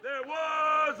There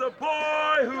was a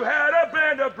boy who had a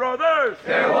band of brothers.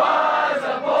 There was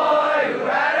a boy who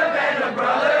had a band of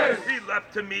brothers. He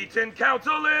left to meet in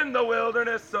council in the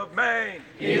wilderness of Maine.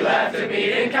 He left to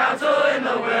meet in council in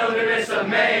the wilderness of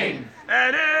Maine.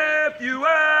 And if you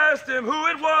asked him who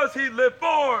it was he lived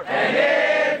for,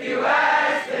 And if you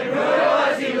asked him who it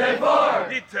was he lived for,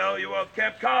 he'd tell you of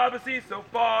Camp Cobbossee so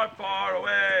far, far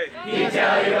away. he'd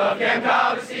tell you of Camp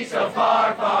Cobbossee so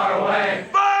far, far away.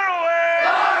 Far away!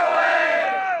 Far away!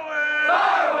 Far away!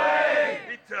 Far away!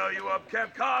 He'd tell you of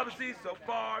Camp Cobbossee so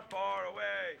far, far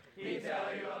away. He'd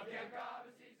tell you of Camp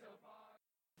Cobbossee so far.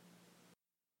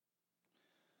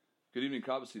 Good evening,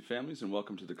 Cobbossee families, and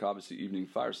welcome to the Cobbossee Evening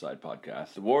Fireside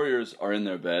Podcast. The Warriors are in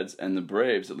their beds, and the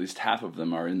Braves, at least half of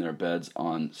them, are in their beds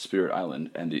on Spirit Island,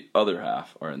 and the other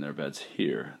half are in their beds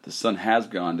here. The sun has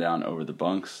gone down over the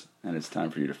bunks, and it's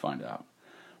time for you to find out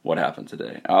what happened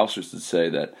today. I also should say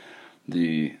that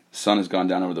the sun has gone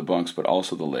down over the bunks, but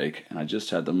also the lake, and I just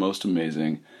had the most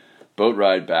amazing boat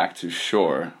ride back to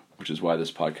shore, which is why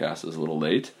this podcast is a little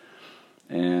late,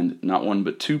 and not one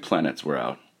but two planets were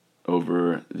out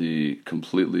over the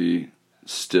completely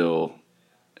still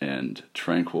and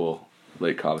tranquil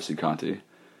Lake Cobbossee County.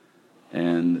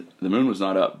 And the moon was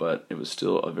not up, but it was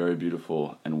still a very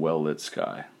beautiful and well-lit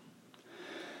sky.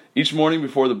 Each morning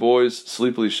before the boys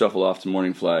sleepily shuffle off to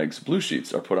morning flags, blue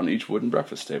sheets are put on each wooden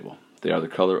breakfast table. They are the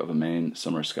color of a Maine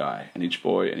summer sky, and each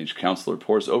boy and each counselor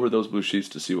pores over those blue sheets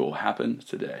to see what will happen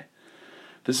today.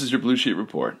 This is your blue sheet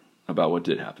report about what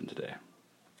did happen today.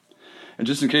 And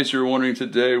just in case you were wondering,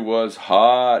 today was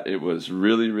hot. It was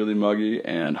really, really muggy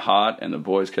and hot, and the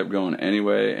boys kept going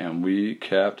anyway, and we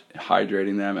kept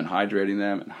hydrating them and hydrating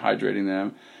them and hydrating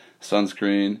them.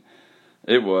 Sunscreen.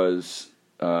 It was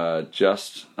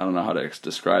just, I don't know how to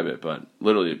describe it, but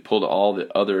literally it pulled all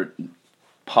the other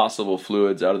possible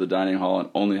fluids out of the dining hall and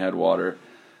only had water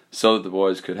so that the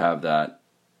boys could have that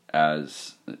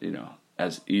as,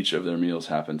 as each of their meals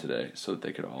happened today, so that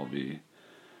they could all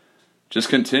just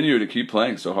continue to keep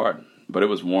playing so hard. But it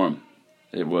was warm.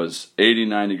 It was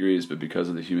 89 degrees, but because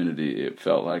of the humidity, it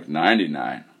felt like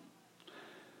 99.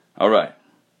 All right.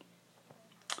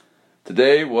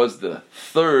 Today was the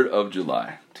 3rd of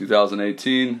July,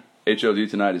 2018. HOD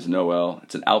tonight is Noel.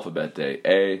 It's an alphabet day.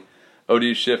 A.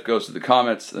 OD shift goes to the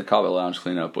Comets. The Cobbossee Lounge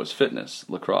cleanup was fitness,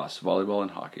 lacrosse, volleyball,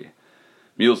 and hockey.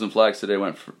 Meals and flags today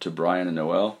went to Brian and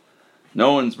Noel.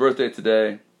 Nolan's birthday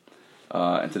today.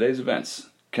 And today's events.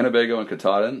 Kennebago and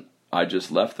Katahdin, I just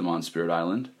left them on Spirit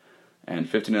Island. And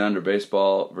 15 and under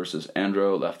baseball versus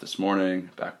Andro left this morning,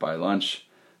 back by lunch.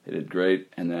 They did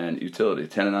great. And then utility,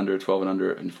 10 and under, 12 and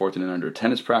under, and 14 and under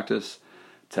tennis practice,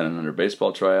 10 and under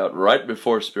baseball tryout right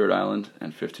before Spirit Island,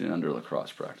 and 15 and under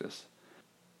lacrosse practice.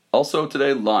 Also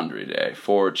today, laundry day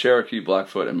for Cherokee,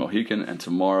 Blackfoot, and Mohican, and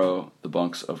tomorrow the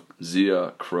bunks of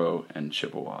Zia, Crow, and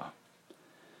Chippewa.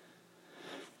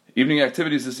 Evening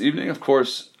activities this evening, of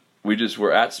course. We just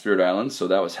were at Spirit Island, so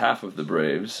that was half of the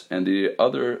Braves. And the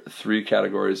other three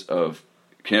categories of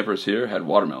campers here had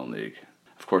Watermelon League.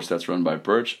 Of course, that's run by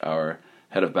Birch, our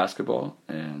head of basketball,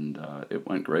 and it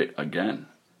went great again.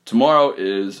 Tomorrow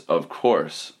is, of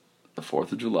course, the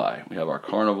 4th of July. We have our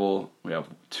carnival. We have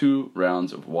 2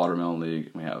 rounds of Watermelon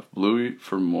League. We have Bluey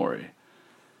for Morry.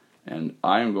 And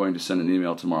I am going to send an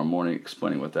email tomorrow morning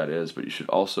explaining what that is, but you should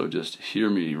also just hear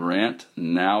me rant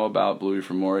now about Bluey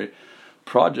for Morry.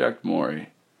 Project Morry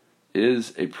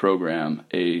is a program,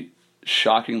 a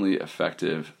shockingly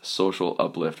effective social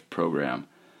uplift program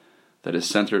that is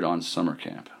centered on summer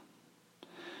camp.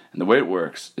 And the way it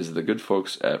works is that the good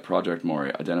folks at Project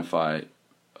Morry identify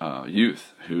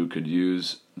youth who could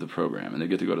use the program, and they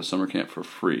get to go to summer camp for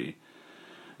free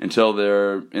until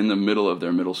they're in the middle of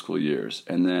their middle school years.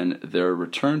 And then their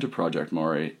return to Project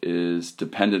Morry is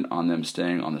dependent on them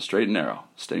staying on the straight and narrow,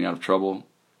 staying out of trouble,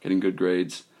 getting good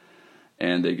grades.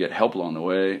 And they get help along the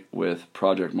way with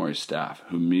Project Morry staff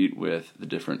who meet with the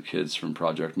different kids from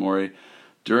Project Morry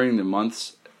during the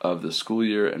months of the school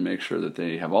year and make sure that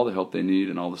they have all the help they need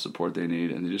and all the support they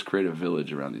need. And they just create a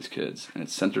village around these kids. And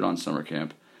it's centered on summer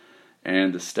camp.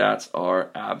 And the stats are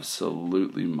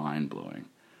absolutely mind-blowing.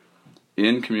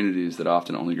 In communities that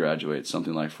often only graduate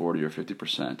something like 40 or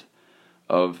 50%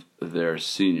 of their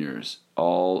seniors,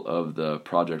 all of the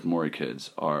Project Morry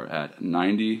kids are at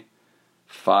 95%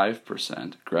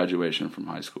 graduation from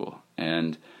high school.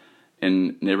 And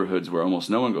in neighborhoods where almost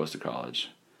no one goes to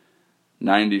college,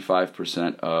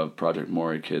 95% of Project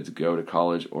Morry kids go to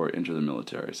college or enter the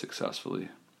military successfully.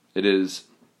 It is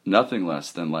nothing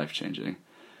less than life-changing.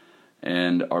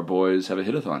 And our boys have a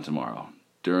hit-a-thon tomorrow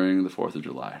during the 4th of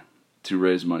July to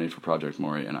raise money for Project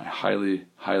Morry. And I highly,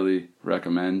 highly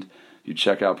recommend you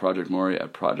check out Project Morry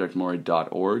at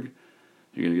projectmorry.org.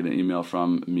 You're going to get an email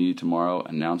from me tomorrow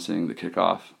announcing the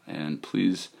kickoff, and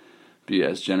please be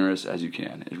as generous as you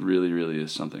can. It really, really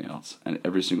is something else, and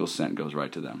every single cent goes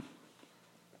right to them.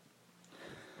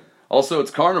 Also,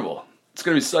 it's Carnival. It's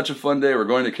going to be such a fun day. We're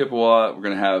going to Kippawa. We're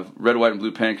going to have red, white, and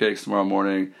blue pancakes tomorrow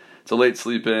morning. It's a late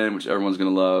sleep-in, which everyone's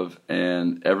going to love,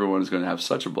 and everyone is going to have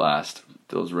such a blast.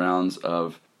 Those rounds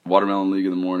of Watermelon League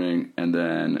in the morning, and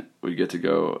then we get to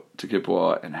go to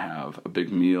Kippawa and have a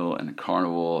big meal and a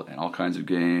carnival and all kinds of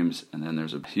games, and then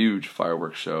there's a huge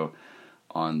fireworks show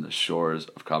on the shores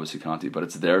of Cobbossee County, but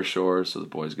it's their shores, so the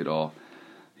boys get all,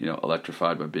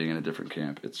 electrified by being in a different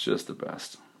camp. It's just the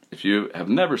best. If you have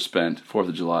never spent 4th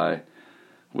of July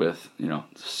with,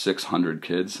 600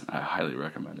 kids, I highly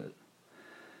recommend it.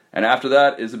 And after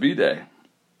that is a B-Day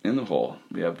in the hole.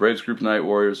 We have Braves Group Night,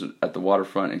 Warriors at the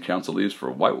waterfront, and council leaves for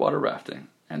whitewater rafting.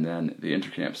 And then the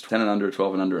intercamps, 10 and under,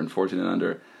 12 and under, and 14 and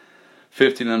under.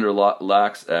 15 and under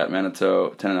lax at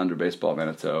Manitou, 10 and under baseball at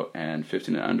Manitou, and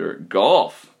 15 and under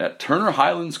golf at Turner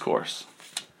Highlands Course.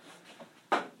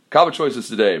 Cobbo choices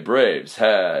today. Braves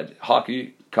had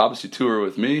hockey, Cobbossee tour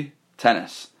with me,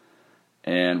 tennis,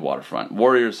 and waterfront.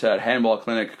 Warriors had handball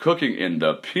clinic, cooking in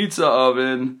the pizza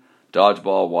oven,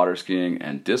 dodgeball, water skiing,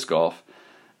 and disc golf.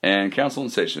 And Council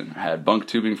and Station had bunk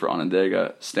tubing for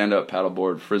Onondaga, stand-up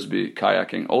paddleboard, frisbee,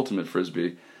 kayaking, ultimate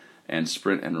frisbee, and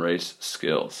sprint and race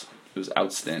skills. It was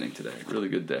outstanding today. Really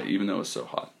good day, even though it was so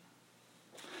hot.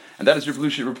 And that is your Blue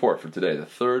Sheet Report for today, the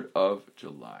 3rd of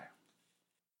July.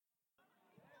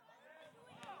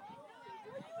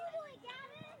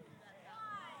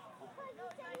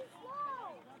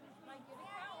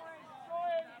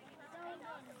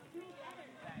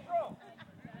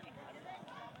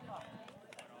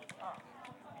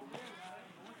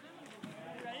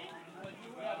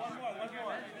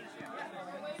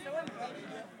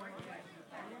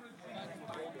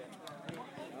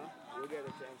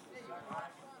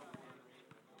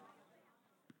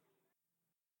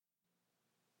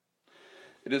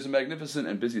 It is a magnificent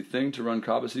and busy thing to run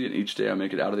Cobbossee, and each day I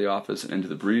make it out of the office and into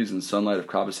the breeze and sunlight of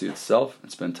Cobbossee itself and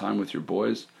spend time with your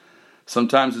boys.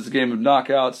 Sometimes it's a game of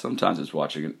knockouts, sometimes it's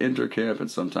watching an intercamp,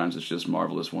 and sometimes it's just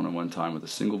marvelous one-on-one time with a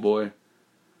single boy.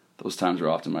 Those times are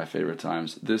often my favorite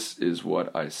times. This is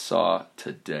what I saw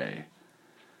today.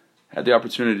 I had the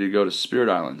opportunity to go to Spirit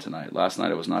Island tonight. Last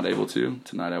night I was not able to.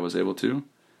 Tonight I was able to.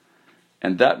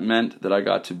 And that meant that I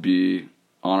got to be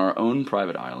on our own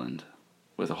private island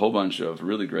with a whole bunch of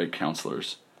really great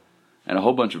counselors and a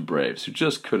whole bunch of Braves who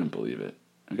just couldn't believe it.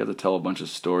 I got to tell a bunch of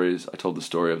stories. I told the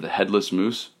story of the headless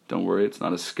moose. Don't worry, it's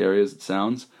not as scary as it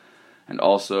sounds. And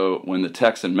also when the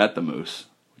Texan met the moose,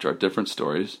 which are different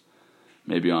stories.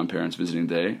 Maybe on Parents Visiting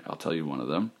Day, I'll tell you one of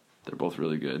them. They're both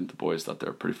really good. The boys thought they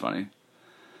were pretty funny.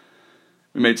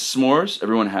 We made s'mores.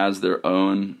 Everyone has their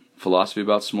own philosophy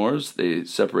about s'mores. They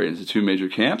separate into two major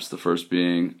camps. The first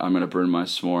being, I'm going to burn my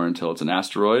s'more until it's an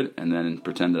asteroid and then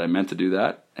pretend that I meant to do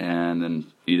that and then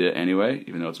eat it anyway,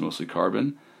 even though it's mostly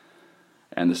carbon.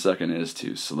 And the second is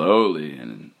to slowly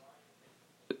and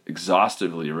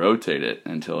exhaustively rotate it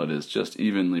until it is just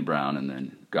evenly brown and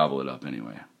then gobble it up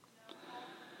anyway.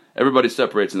 Everybody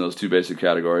separates in those two basic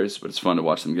categories, but it's fun to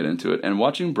watch them get into it. And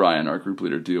watching Brian, our group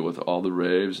leader, deal with all the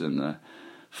raves and the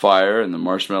fire and the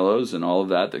marshmallows and all of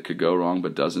that could go wrong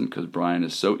but doesn't, because Brian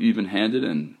is so even-handed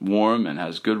and warm and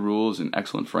has good rules and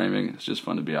excellent framing. It's just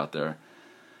fun to be out there.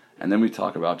 And then we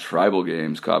talk about tribal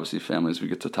games, Cobbossee families. We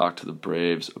get to talk to the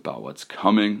Braves about what's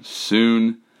coming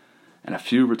soon. And a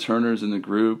few returners in the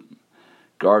group,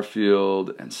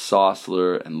 Garfield and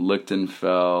Sossler and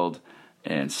Lichtenfeld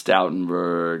and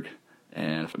Stoutenberg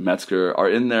and Metzger are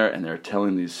in there, and they're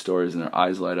telling these stories and their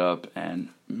eyes light up. And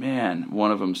man,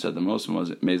 one of them said the most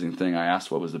amazing thing. I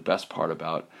asked what was the best part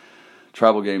about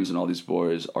tribal games, and all these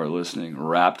boys are listening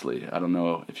raptly. I don't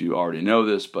know if you already know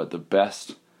this, but the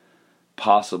best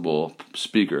possible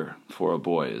speaker for a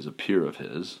boy is a peer of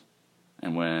his.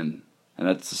 And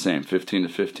that's the same, 15 to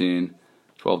 15,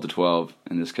 12 to 12,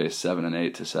 in this case 7 and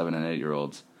 8 to 7 and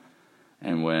 8-year-olds.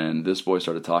 And when this boy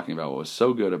started talking about what was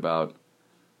so good about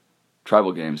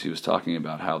tribal games, he was talking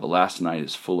about how the last night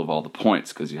is full of all the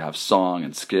points because you have song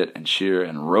and skit and cheer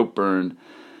and rope burn,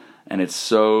 and it's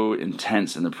so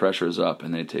intense and the pressure is up,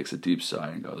 and then he takes a deep sigh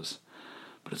and goes,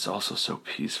 but it's also so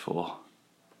peaceful.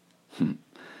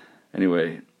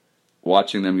 Anyway,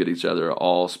 watching them get each other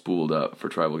all spooled up for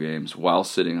tribal games while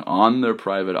sitting on their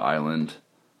private island,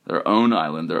 their own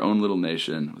little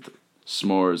nation, with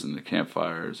s'mores and the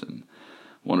campfires and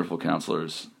wonderful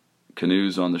counselors,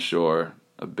 canoes on the shore,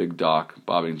 a big dock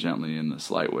bobbing gently in the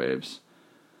slight waves.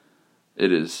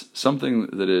 It is something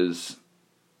that is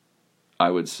I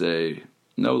would say,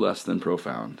 no less than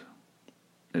profound.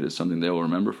 It is something they will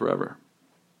remember forever.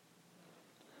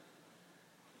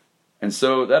 And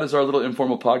so that is our little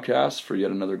informal podcast for yet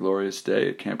another glorious day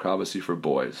at Camp Cobbossee for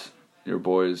boys. Your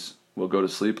boys will go to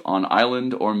sleep on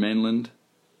island or mainland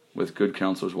with good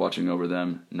counselors watching over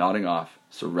them, nodding off,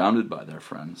 surrounded by their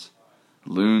friends.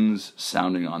 Loons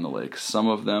sounding on the lake. Some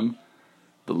of them,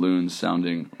 the loons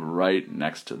sounding right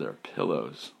next to their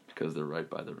pillows because they're right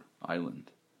by the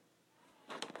island.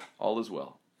 All is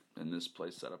well in this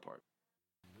place set apart.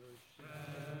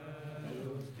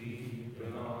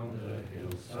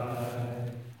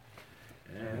 Hillside,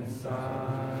 and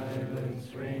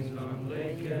silence reigns on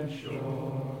lake and shore.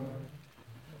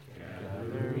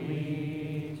 Gather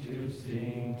we to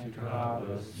sing to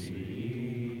Cobbossee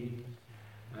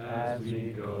as we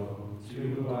go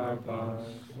to our bunks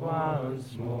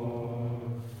once more.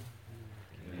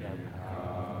 Dear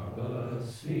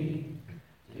Cobbossee,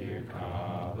 dear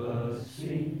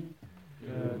Cobbossee,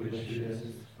 good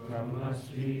wishes from us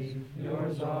be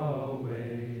yours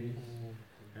always,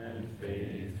 and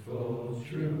faithful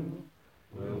true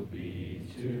will be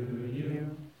to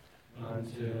you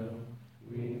until